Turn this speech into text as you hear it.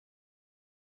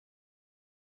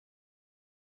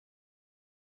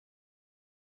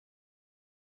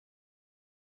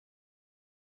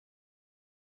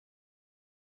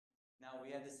Now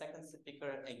we have the second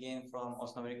speaker again from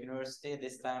Osnabrück University.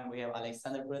 This time we have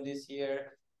Brundiers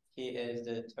here. He is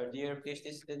the third year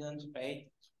PhD student, right?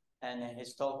 And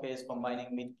his talk is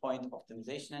combining midpoint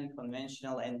optimization and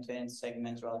conventional end-to-end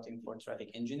segment routing for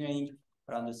traffic engineering.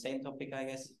 Around the same topic, I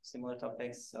guess, similar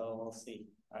topics. So we'll see.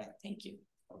 All right, thank you.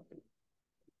 Okay.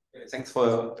 Thanks for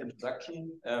your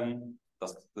introduction.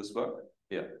 Does this work?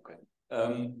 Yeah, okay.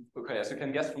 Okay, as you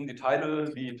can guess from the title,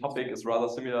 the topic is rather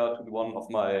similar to the one of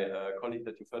my colleague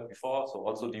that you've heard before. So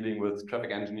also dealing with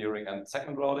traffic engineering and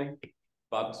segment routing.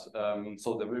 But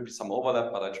so there will be some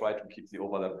overlap, but I try to keep the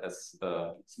overlap as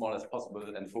small as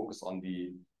possible and focus on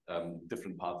the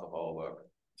different parts of our work.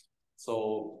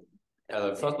 So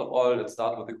first of all, let's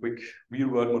start with a quick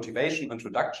real-world motivation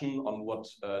introduction on what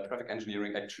traffic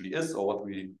engineering actually is, or what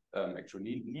we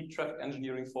actually need traffic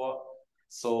engineering for.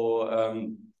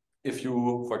 So if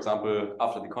you, for example,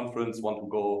 after the conference want to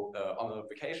go on a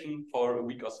vacation for a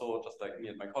week or so, just like me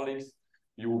and my colleagues,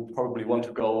 you probably want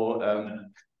to go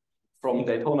from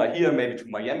Daytona here, maybe to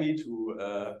Miami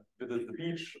to visit the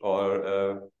beach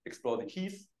or explore the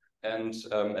Keys. And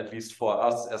at least for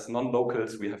us as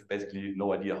non-locals, we have basically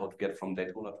no idea how to get from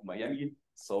Daytona to Miami.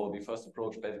 So the first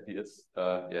approach basically is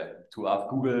to ask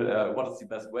Google what is the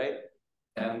best way.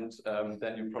 And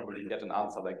then you probably get an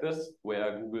answer like this,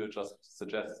 where Google just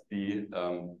suggests the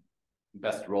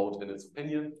best route in its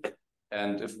opinion.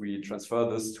 And if we transfer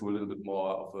this to a little bit more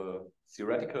of a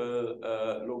theoretical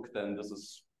look, then this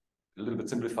is a little bit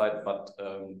simplified, but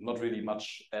not really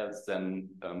much else than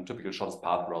typical shortest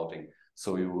path routing.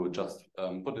 So you just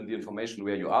put in the information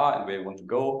where you are and where you want to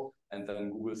go, and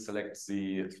then Google selects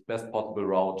the best possible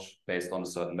route based on a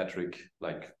certain metric,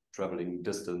 like traveling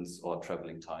distance or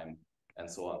traveling time, and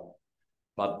so on.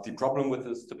 But the problem with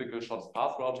this typical shortest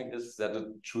path routing is that it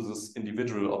chooses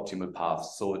individual optimal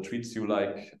paths. So it treats you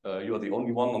like you are the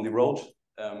only one on the road,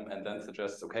 and then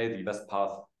suggests, okay, the best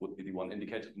path would be the one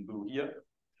indicated in blue here.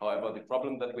 However, the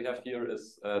problem that we have here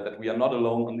is that we are not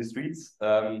alone on the streets.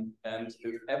 And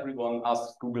if everyone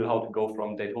asks Google how to go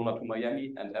from Daytona to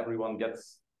Miami and everyone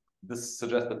gets this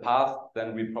suggested path,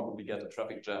 then we probably get a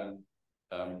traffic jam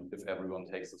if everyone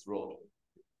takes this road.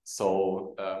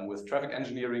 So with traffic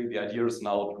engineering, the idea is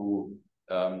now to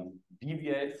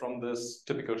deviate from this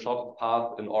typical shortest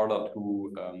path in order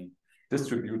to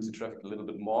distribute the traffic a little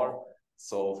bit more.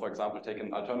 So, for example, take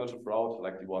an alternative route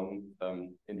like the one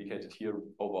indicated here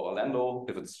over Orlando,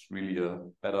 if it's really a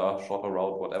better, shorter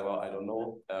route, whatever, I don't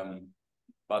know.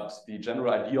 But the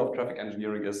general idea of traffic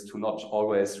engineering is to not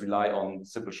always rely on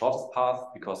simple shortest path,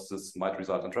 because this might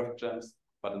result in traffic jams,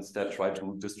 but instead try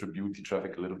to distribute the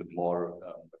traffic a little bit more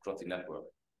across the network.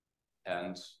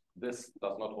 And this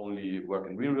does not only work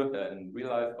in real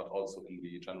life, but also in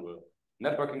the general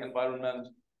networking environment.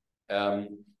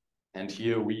 And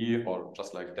here we, or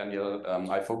just like Daniel,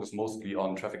 I focus mostly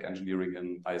on traffic engineering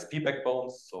in ISP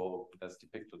backbones. So as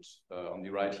depicted on the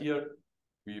right here,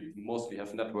 we mostly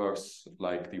have networks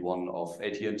like the one of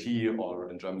AT&T,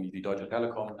 or in Germany, the Deutsche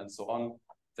Telekom, and so on,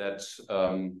 that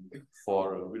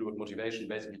for real-world motivation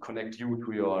basically connect you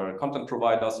to your content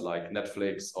providers like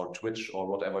Netflix or Twitch or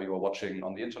whatever you are watching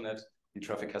on the internet. The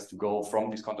traffic has to go from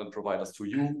these content providers to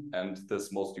you, and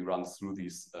this mostly runs through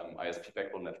these ISP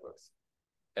backbone networks.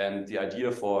 And the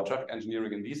idea for traffic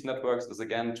engineering in these networks is,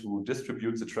 again, to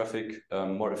distribute the traffic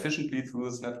more efficiently through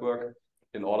this network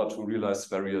in order to realize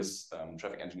various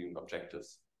traffic engineering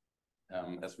objectives.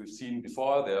 As we've seen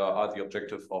before, there are the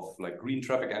objective of like green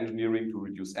traffic engineering to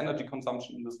reduce energy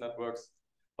consumption in these networks.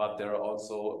 But there are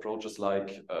also approaches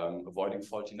like avoiding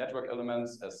faulty network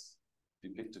elements, as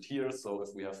depicted here. So if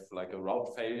we have like a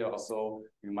route failure or so,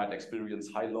 we might experience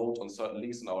high load on certain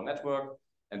links in our network.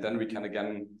 And then we can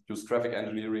again use traffic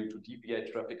engineering to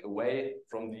deviate traffic away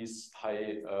from these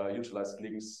high utilized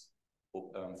links,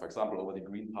 for example, over the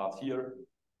green path here,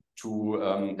 to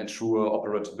ensure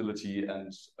operability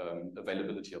and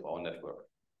availability of our network.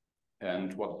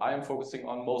 And what I am focusing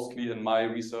on mostly in my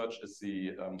research is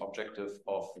the objective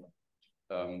of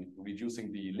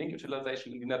reducing the link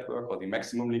utilization in the network, or the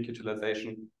maximum link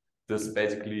utilization. This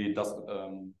basically does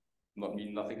not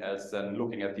mean nothing else than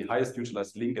looking at the highest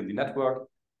utilized link in the network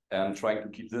and trying to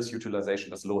keep this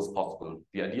utilization as low as possible.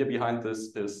 The idea behind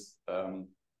this is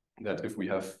that if we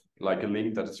have like a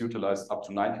link that is utilized up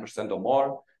to 90% or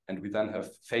more, and we then have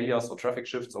failures or traffic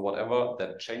shifts or whatever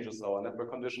that changes our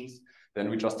network conditions, then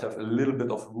we just have a little bit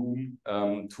of room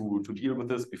to deal with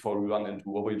this before we run into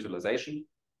overutilization.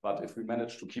 But if we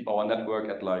manage to keep our network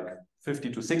at like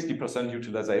 50 to 60%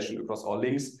 utilization across all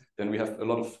links, then we have a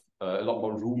lot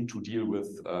more room to deal with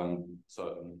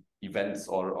certain events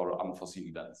or unforeseen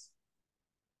events.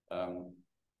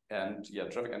 And yeah,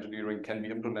 traffic engineering can be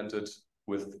implemented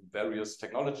with various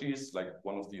technologies. Like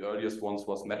one of the earliest ones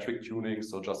was metric tuning,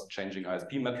 so just changing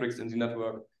ISP metrics in the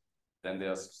network. Then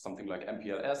there's something like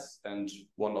MPLS, and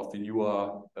one of the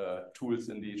newer tools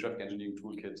in the traffic engineering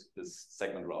toolkit is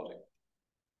segment routing.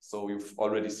 So you've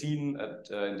already seen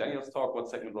in Daniel's talk what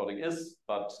segment routing is,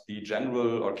 but the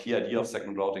general or key idea of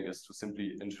segment routing is to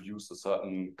simply introduce a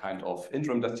certain kind of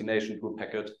interim destination to a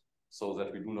packet, so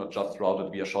that we do not just route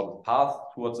it via short path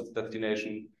towards its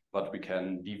destination, but we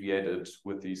can deviate it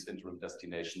with these interim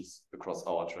destinations across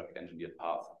our traffic engineered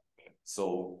path.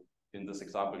 So in this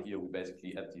example here, we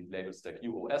basically add the label stack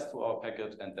UOS to our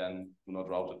packet and then do not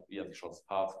route it via the shortest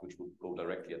path, which would go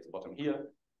directly at the bottom here,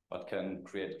 but can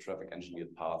create a traffic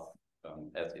engineered path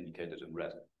as indicated in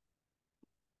red.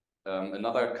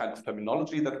 Another kind of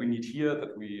terminology that we need here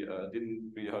that we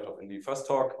didn't really heard of in the first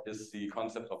talk is the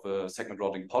concept of a segment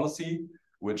routing policy,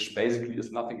 which basically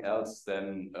is nothing else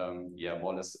than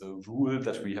more or less a rule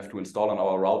that we have to install on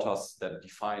our routers that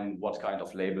define what kind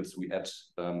of labels we add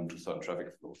to certain traffic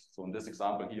flows. So in this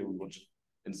example here, we would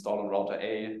install on router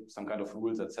A some kind of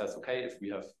rule that says, okay, if we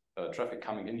have traffic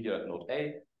coming in here at node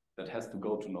A that has to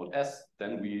go to node S,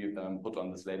 then we put on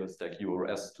this label stack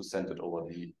URS to send it over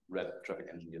the red traffic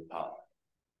engineered path.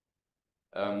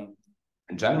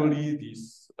 And generally,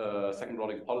 these segment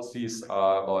routing policies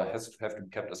are or have to be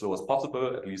kept as low as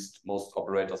possible. At least most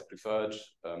operators prefer it.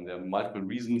 There are multiple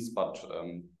reasons, but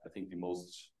I think the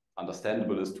most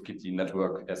understandable is to keep the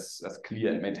network as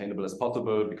clear and maintainable as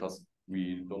possible, because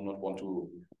we do not want to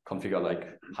configure like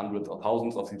hundreds or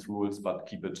thousands of these rules, but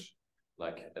keep it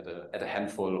like at a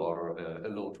handful or a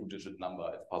low two-digit number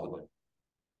if possible.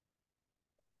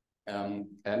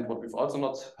 And what we've also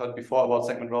not heard before about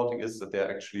segment routing is that there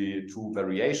are actually two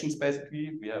variations,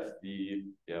 basically. We have the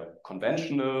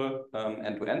conventional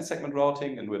end-to-end segment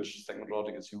routing, in which segment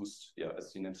routing is used,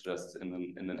 as the name suggests,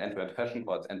 in an end-to-end fashion,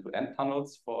 called end-to-end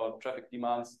tunnels for traffic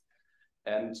demands.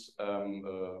 And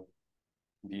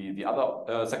the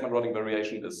other segment routing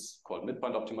variation is called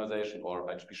midpoint optimization,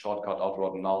 or actually shortcut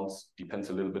outroute nouns, depends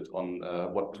a little bit on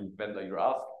what vendor you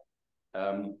ask.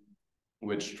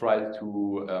 Which tries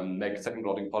to make segment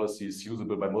routing policies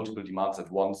usable by multiple demands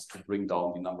at once to bring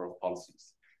down the number of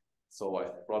policies. So I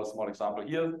brought a small example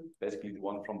here, basically the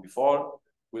one from before,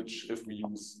 which if we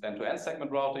use end-to-end segment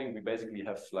routing, we basically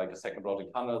have like a segment routing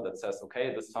tunnel that says,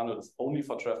 okay, this tunnel is only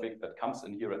for traffic that comes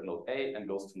in here at node A and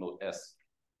goes to node S,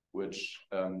 which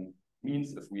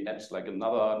means if we add like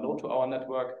another node to our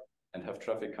network and have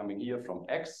traffic coming here from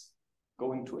X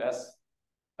going to S,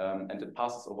 and it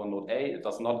passes over node A, it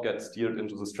does not get steered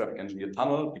into this traffic engineered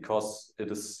tunnel because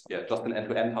it is just an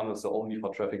end-to-end tunnel, so only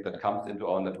for traffic that comes into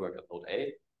our network at node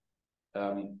A.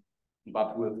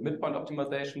 But with midpoint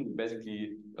optimization, we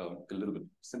basically, a little bit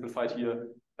simplified here,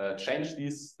 change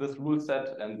this rule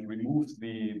set and remove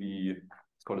the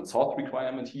let's call it source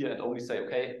requirement here, and only say,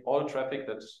 okay, all traffic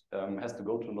that has to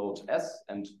go to node S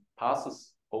and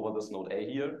passes over this node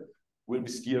A here will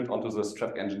be steered onto this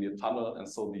traffic engineered tunnel. And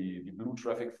so the blue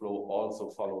traffic flow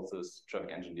also follows this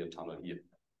traffic engineered tunnel here.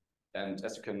 And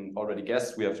as you can already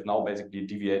guess, we have now basically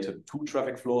deviated two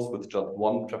traffic flows with just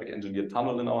one traffic engineered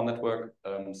tunnel in our network.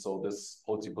 So this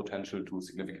holds the potential to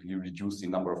significantly reduce the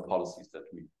number of policies that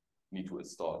we need to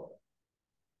install.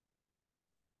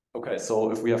 Okay,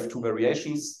 so if we have two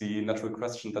variations, the natural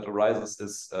question that arises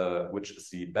is which is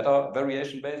the better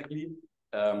variation, basically.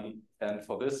 And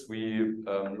for this, we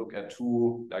look at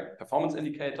two performance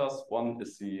indicators. One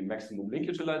is the maximum link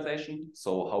utilization.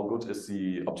 So how good is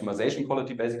the optimization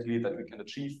quality, basically, that we can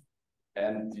achieve,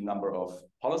 and the number of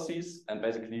policies. And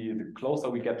basically, the closer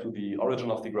we get to the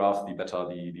origin of the graph, the better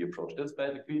the approach is,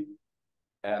 basically.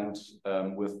 And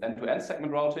with end-to-end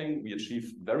segment routing, we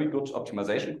achieve very good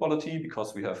optimization quality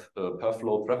because we have per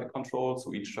flow traffic control.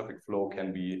 So each traffic flow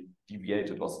can be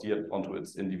deviated or steered onto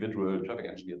its individual traffic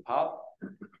engineered path.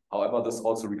 However, this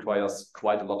also requires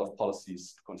quite a lot of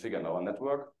policies to configure in our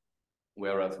network.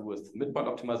 Whereas with midpoint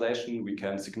optimization, we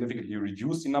can significantly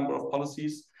reduce the number of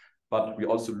policies, but we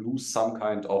also lose some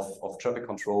kind of traffic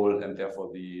control, and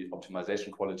therefore the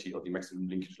optimization quality or the maximum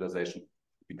link utilization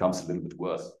becomes a little bit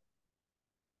worse.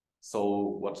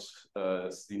 So what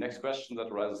is the next question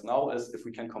that arises now is if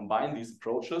we can combine these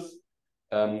approaches,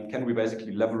 can we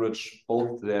basically leverage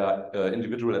both their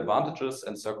individual advantages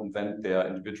and circumvent their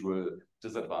individual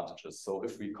disadvantages? So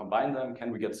if we combine them,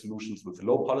 can we get solutions with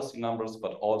low policy numbers,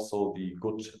 but also the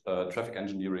good traffic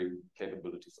engineering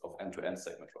capabilities of end-to-end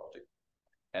segment routing?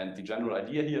 And the general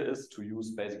idea here is to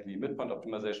use basically midpoint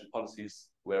optimization policies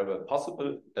wherever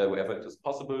possible, wherever it is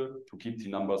possible, to keep the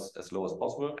numbers as low as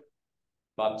possible.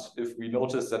 But if we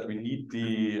notice that we need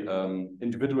the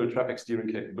individual traffic steering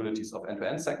capabilities of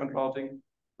end-to-end segment routing,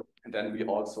 and then we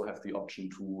also have the option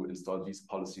to install these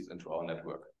policies into our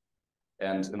network.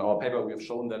 And in our paper, we have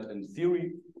shown that in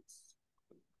theory,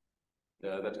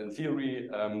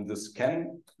 this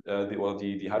can,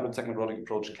 the hybrid segment routing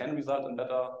approach can result in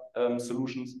better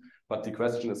solutions. But the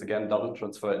question is, again, does it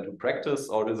transfer into practice,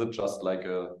 or is it just like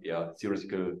a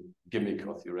theoretical gimmick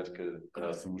or theoretical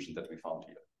solution that we found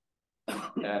here?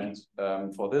 And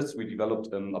for this, we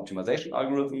developed an optimization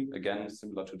algorithm. Again,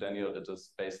 similar to Daniel, it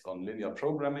is based on linear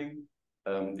programming.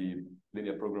 The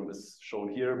linear program is shown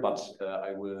here, but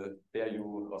I will spare you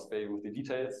with the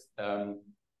details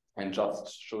and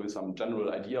just show you some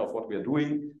general idea of what we are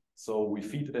doing. So we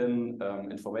feed in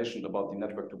information about the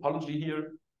network topology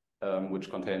here, which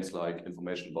contains like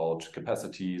information about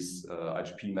capacities,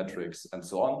 IGP metrics, and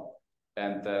so on.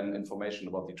 And then information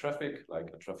about the traffic,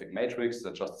 like a traffic matrix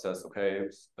that just says, okay,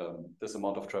 this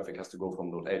amount of traffic has to go from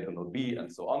node A to node B,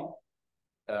 and so on,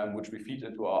 which we feed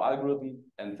into our algorithm.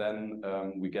 And then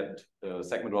we get a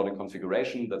segment routing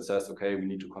configuration that says, okay, we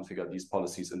need to configure these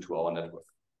policies into our network.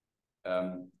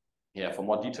 For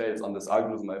more details on this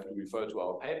algorithm, I have to refer to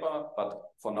our paper. But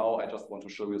for now, I just want to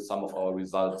show you some of our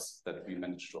results that we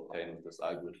managed to obtain with this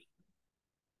algorithm.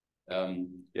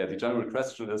 The general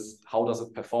question is, how does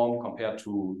it perform compared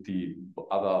to the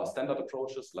other standard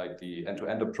approaches, like the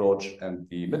end-to-end approach and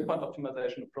the midpoint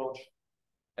optimization approach?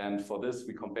 And for this,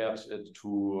 we compared it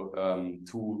to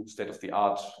two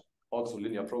state-of-the-art, also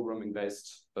linear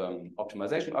programming-based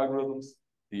optimization algorithms,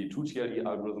 the 2TLE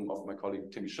algorithm of my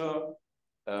colleague Timmy Schur,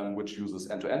 which uses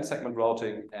end-to-end segment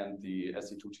routing, and the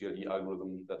SE2TLE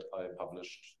algorithm that I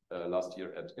published last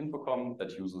year at Infocom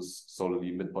that uses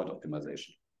solely midpoint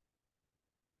optimization.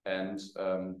 And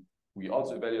we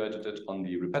also evaluated it on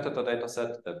the repetitor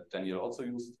dataset that Daniel also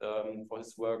used for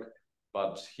his work.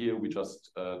 But here we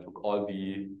just took all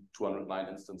the 209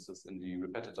 instances in the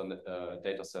repetitor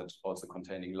dataset, also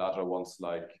containing larger ones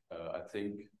like, I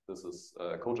think this is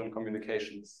Cogent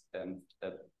Communications, and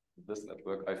at this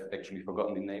network, I've actually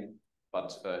forgotten the name.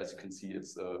 But as you can see,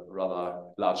 it's a rather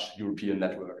large European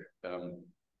network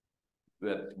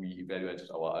that we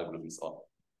evaluated our algorithms on.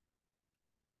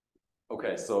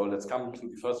 Okay, so let's come to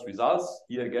the first results.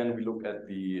 Here again, we look at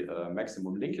the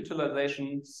maximum link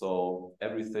utilization. So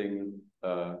everything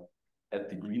at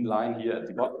the green line here at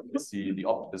the bottom is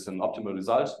an optimal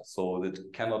result. So that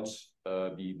cannot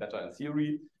be better in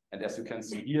theory. And as you can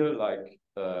see here, like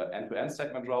end-to-end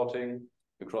segment routing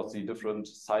across the different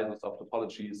sizes of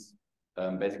topologies,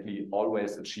 basically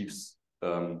always achieves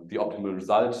the optimal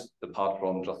result, apart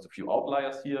from just a few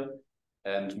outliers here.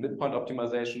 And midpoint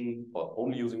optimization, or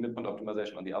only using midpoint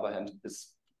optimization, on the other hand,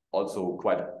 is also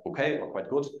quite okay or quite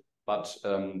good, but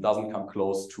doesn't come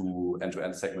close to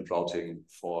end-to-end segment routing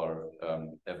for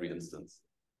every instance.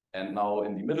 And now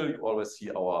in the middle, you always see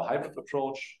our hybrid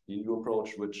approach, the new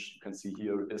approach, which you can see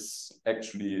here is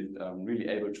actually really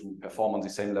able to perform on the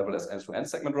same level as end-to-end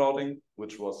segment routing,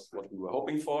 which was what we were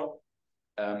hoping for.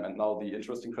 And now the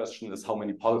interesting question is, how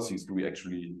many policies do we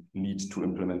actually need to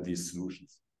implement these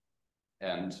solutions?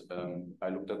 And I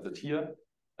looked at the tier.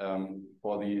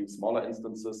 For the smaller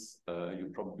instances,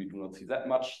 you probably do not see that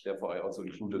much. Therefore, I also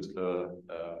included a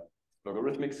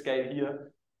logarithmic scale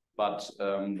here. But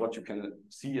what you can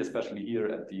see, especially here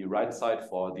at the right side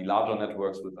for the larger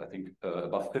networks with, I think,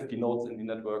 above 50 nodes in the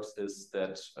networks, is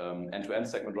that end-to-end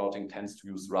segment routing tends to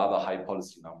use rather high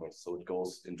policy numbers. So it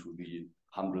goes into the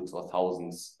hundreds or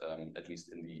thousands, at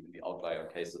least in the outlier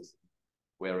cases.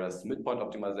 Whereas midpoint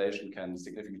optimization can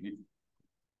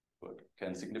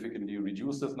significantly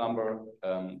reduce this number,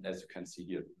 as you can see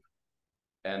here.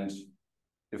 And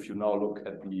if you now look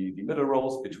at the middle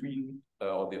rows between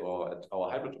or at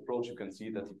our hybrid approach, you can see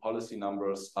that the policy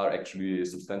numbers are actually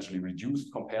substantially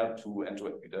reduced compared to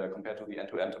the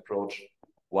end-to-end approach,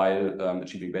 while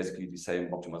achieving basically the same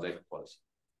optimization policy.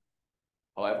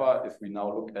 However, if we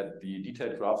now look at the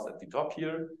detailed graphs at the top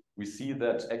here, we see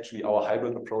that actually our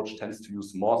hybrid approach tends to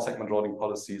use more segment routing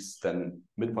policies than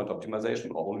midpoint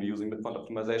optimization, or only using midpoint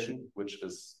optimization, which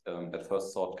is at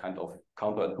first thought kind of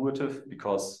counterintuitive,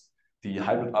 because the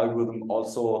hybrid algorithm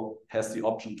also has the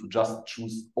option to just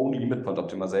choose only midpoint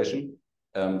optimization.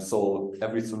 So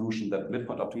every solution that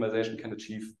midpoint optimization can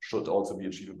achieve should also be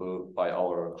achievable by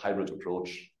our hybrid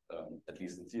approach, at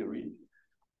least in theory.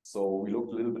 So we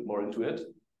looked a little bit more into it.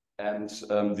 And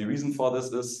the reason for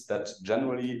this is that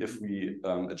generally, if we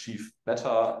achieve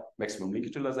better maximum link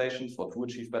utilizations, or to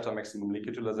achieve better maximum link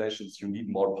utilizations, you need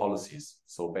more policies.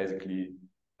 So basically,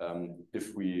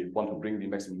 if we want to bring the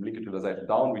maximum link utilization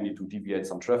down, we need to deviate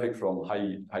some traffic from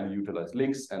highly utilized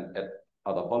links and add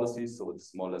other policies, so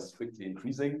it's more or less quickly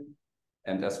increasing.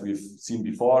 And as we've seen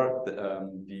before,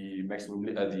 the maximum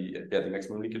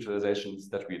leakage utilizations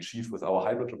that we achieve with our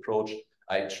hybrid approach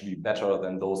are actually better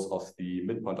than those of the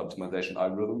midpoint optimization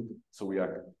algorithm. So we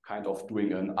are kind of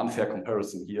doing an unfair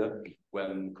comparison here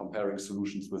when comparing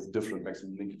solutions with different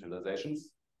maximum leakage utilizations.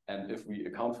 And if we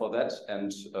account for that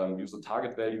and use a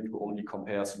target value to only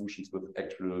compare solutions with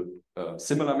actual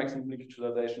similar maximum leakage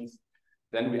utilizations,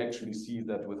 then we actually see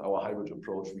that with our hybrid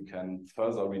approach, we can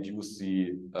further reduce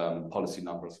the policy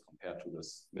numbers compared to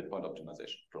this midpoint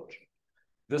optimization approach.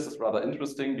 This is rather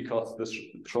interesting because this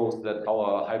shows that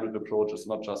our hybrid approach is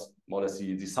not just more or less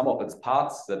the sum of its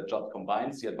parts that just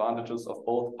combines the advantages of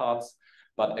both parts,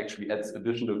 but actually adds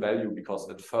additional value because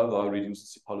it further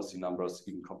reduces the policy numbers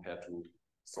even compared to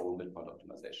sole midpoint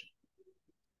optimization.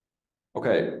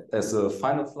 Okay, as a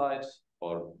final slide,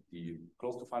 or the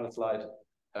close to final slide,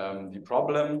 the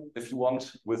problem, if you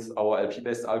want, with our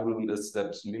LP-based algorithm is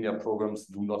that linear programs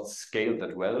do not scale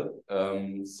that well.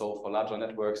 So for larger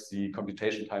networks, the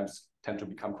computation times tend to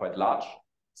become quite large.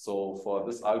 So for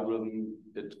this algorithm,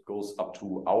 it goes up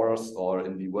to hours, or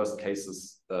in the worst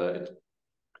cases, it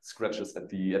scratches at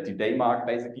the day mark,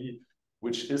 basically,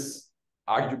 which is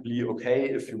arguably okay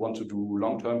if you want to do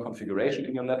long-term configuration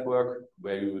in your network,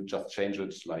 where you just change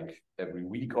it like every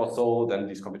week or so, then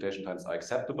these computation times are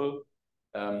acceptable.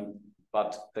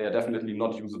 But they are definitely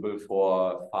not usable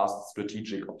for fast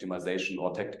strategic optimization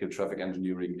or tactical traffic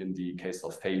engineering in the case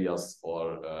of failures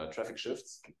or traffic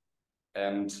shifts.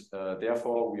 And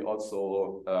therefore, we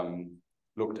also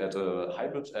looked at a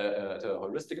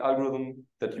heuristic algorithm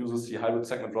that uses the hybrid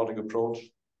segment routing approach,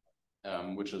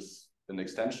 which is an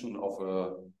extension of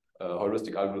a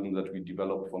heuristic algorithm that we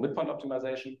developed for midpoint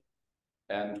optimization.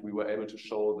 And we were able to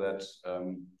show that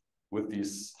with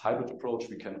this hybrid approach,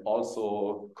 we can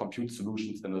also compute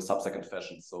solutions in a sub-second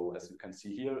fashion. So as you can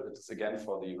see here, it is again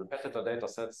for the repetitor data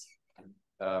sets.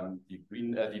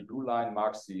 The blue line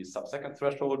marks the sub-second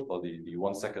threshold, or the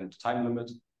 1 second time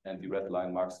limit, and the red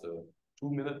line marks the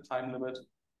 2-minute time limit.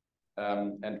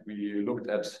 And we looked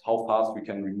at how fast we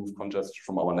can remove congestion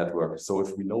from our network. So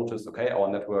if we notice, okay, our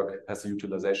network has a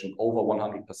utilization over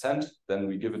 100%, then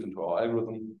we give it into our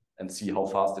algorithm and see how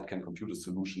fast it can compute a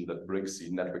solution that brings the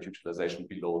network utilization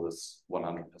below this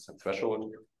 100%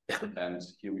 threshold. And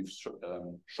here we've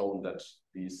shown that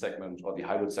the segment or the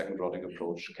hybrid segment routing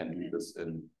approach can do this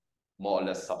in more or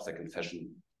less sub-second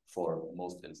fashion for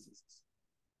most instances.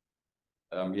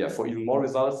 Yeah, for even more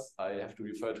results, I have to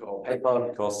refer to our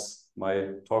paper because my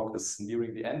talk is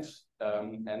nearing the end.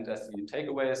 And as the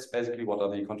takeaways, basically, what are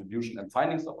the contribution and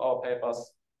findings of our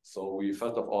papers? So we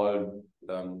first of all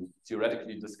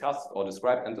theoretically discussed or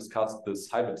described and discussed this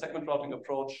hybrid segment routing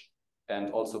approach,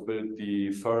 and also built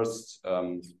the first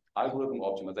algorithm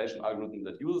or optimization algorithm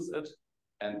that uses it.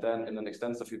 And then in an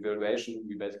extensive evaluation,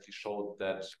 we basically showed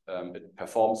that it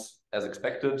performs as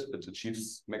expected. It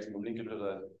achieves maximum linkage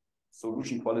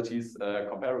solution qualities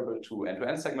comparable to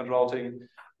end-to-end segment routing,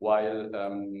 while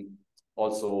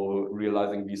also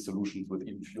realizing these solutions with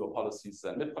even fewer policies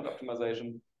than midpoint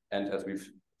optimization. And as we've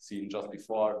seen just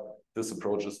before, this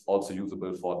approach is also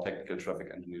usable for tactical traffic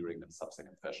engineering in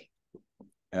sub-second fashion.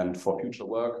 And for future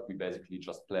work, we basically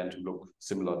just plan to look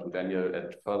similar to Daniel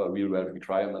at further real-world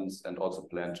requirements, and also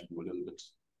plan to do a little bit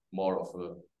more of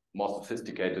a more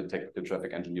sophisticated tactical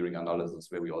traffic engineering analysis,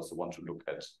 where we also want to look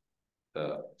at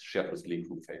shared risk link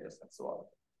group failures and so on.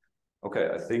 Okay,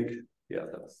 I think, yeah,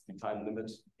 that's the time limit.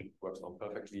 It works out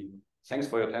perfectly. Thanks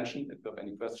for your attention. If you have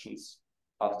any questions,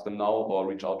 ask them now or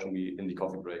reach out to me in the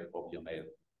coffee break or via mail.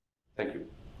 Thank you.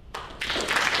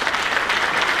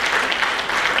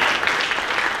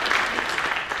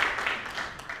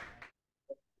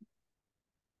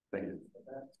 Thank you.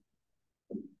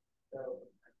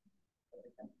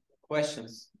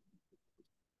 Questions?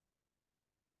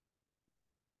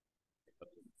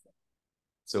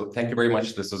 So thank you very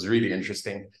much. This was really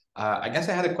interesting. I guess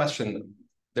I had a question.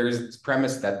 There is this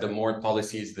premise that the more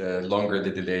policies, the longer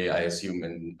the delay, I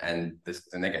assume, and this is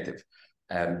the negative.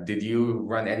 Did you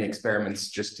run any experiments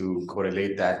just to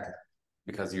correlate that?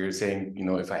 Because you're saying, you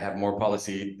know, if I have more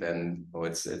policy, then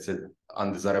it's an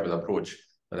undesirable approach.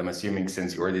 But I'm assuming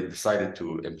since you already decided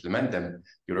to implement them,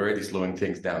 you're already slowing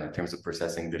things down in terms of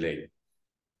processing delay.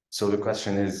 So the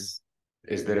question is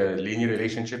there a linear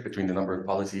relationship between the number of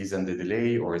policies and the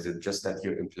delay, or is it just that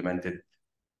you implemented,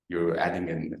 you're adding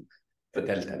in the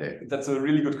delta there? That's a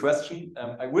really good question.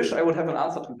 I wish I would have an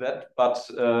answer to that, but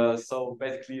so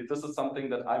basically this is something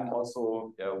that I'm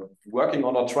also working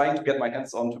on or trying to get my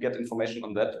hands on to get information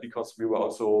on that, because we were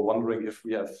also wondering if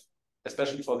we have,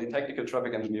 especially for the technical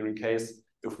traffic engineering case,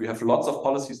 if we have lots of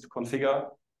policies to configure,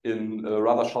 in a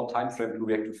rather short time frame to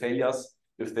react to failures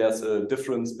if there's a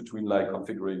difference between like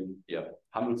configuring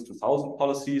hundreds to thousands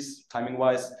policies timing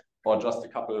wise, or just a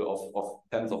couple of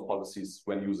tens of policies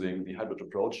when using the hybrid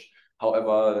approach.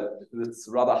 However, it's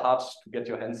rather hard to get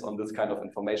your hands on this kind of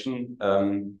information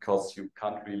because you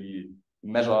can't really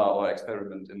measure or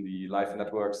experiment in the live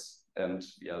networks. And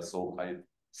so I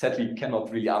sadly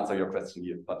cannot really answer your question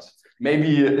here, but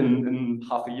maybe in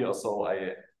half a year or so,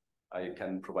 I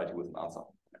can provide you with an answer.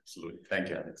 Absolutely. Thank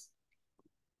you, Alex.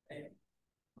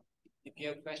 If you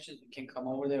have questions, you can come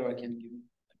over there or I can give you.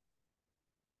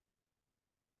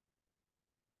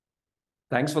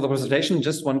 Thanks for the presentation.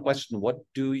 Just one question. What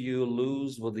do you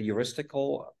lose with the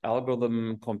heuristical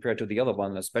algorithm compared to the other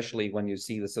one, especially when you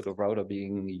see the sort of router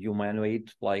being humanoid,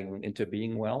 flying into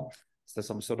being well? Is there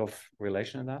some sort of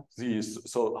relation in that?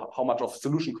 So how much of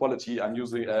solution quality I'm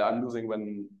losing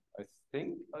when I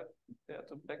think compared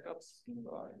to backups?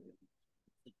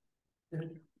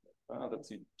 That's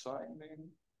the timing.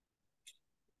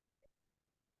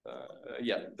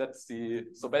 That's the,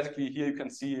 so basically here you can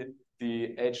see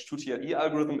the H2TLE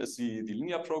algorithm is the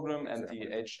linear program, and the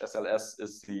HSLS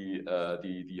is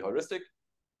the heuristic.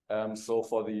 So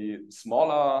for the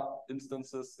smaller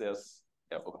instances, there's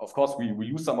of course we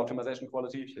lose some optimization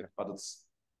quality, but it's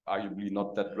arguably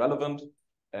not that relevant.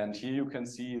 And here you can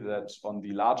see that on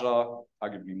the larger,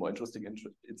 arguably more interesting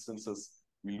instances,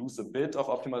 we lose a bit of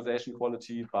optimization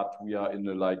quality, but we are in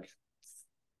the like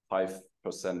 5%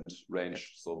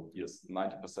 range. So here's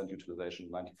 90%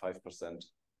 utilization, 95%.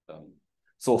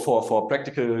 So for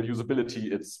practical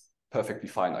usability, it's perfectly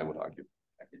fine, I would argue.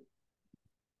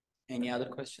 Any other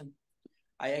question?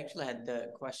 I actually had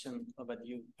the question, but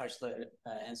you partially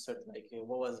answered. Like,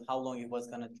 how long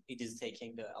it is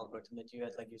taking the algorithm that you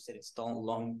had? Like you said, it's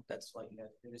long. That's why you had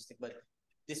heuristic. But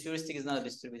this heuristic is not a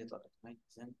distributed algorithm,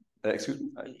 right? Excuse me?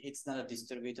 It's not a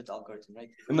distributed algorithm, right?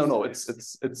 No, it's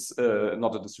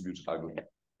not a distributed algorithm.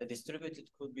 The distributed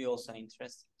could be also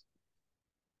interesting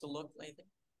to look like.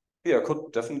 Yeah,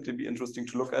 could definitely be interesting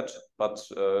to look at, but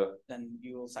then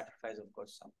you will sacrifice, of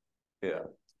course, some. Yeah.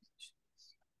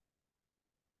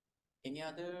 Any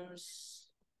others?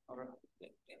 Or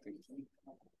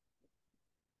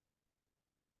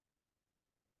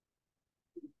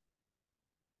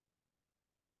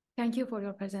thank you for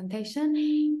your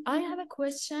presentation. I have a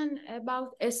question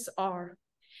about SR.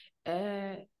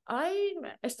 I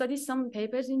studied some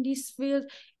papers in this field.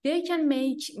 They can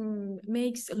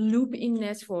makes loop in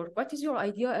network. What is your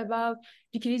idea about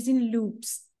decreasing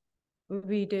loops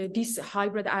with this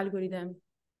hybrid algorithm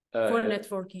for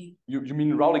networking? You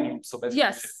mean routing loops? So basically,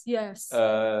 yes.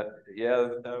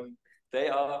 They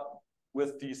are,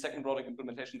 with the second routing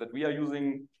implementation that we are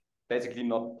using, basically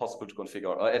not possible to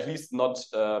configure, or at least not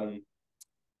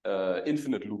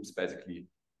infinite loops, basically.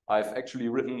 I've actually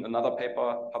written another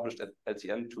paper published at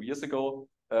LCN 2 years ago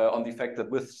on the fact that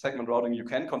with segment routing, you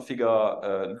can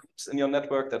configure loops in your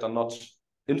network that are not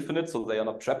infinite, so they are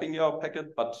not trapping your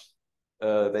packet, but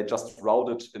they just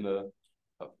route it in a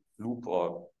loop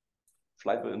or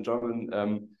Schleife in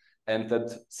German, and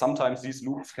that sometimes these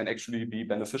loops can actually be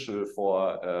beneficial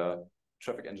for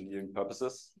traffic engineering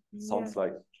purposes. Yeah. Sounds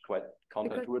like quite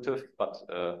counterintuitive, but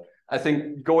I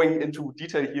think going into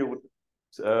detail here would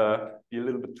be a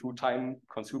little bit too time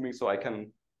consuming, so I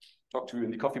can talk to you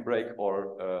in the coffee break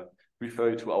or refer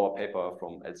you to our paper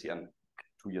from LCN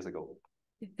 2 years ago.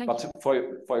 But for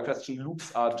your question,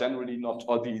 loops are generally not,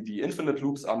 or the infinite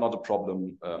loops are not a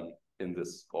problem in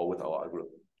this or with our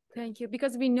algorithm. Thank you,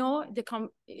 because we know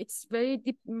it's very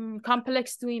deep,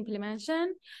 complex to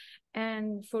implementation,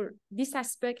 and for this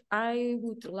aspect, I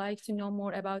would like to know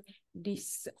more about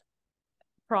this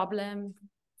problem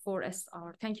for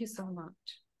SR. Thank you so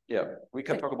much. Yeah, we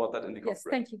can talk about that in the coffee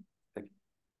break. Thank you. All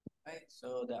right,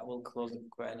 so that will close the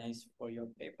Q&As for your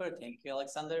paper. Thank you,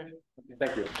 Alexander.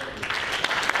 Thank you.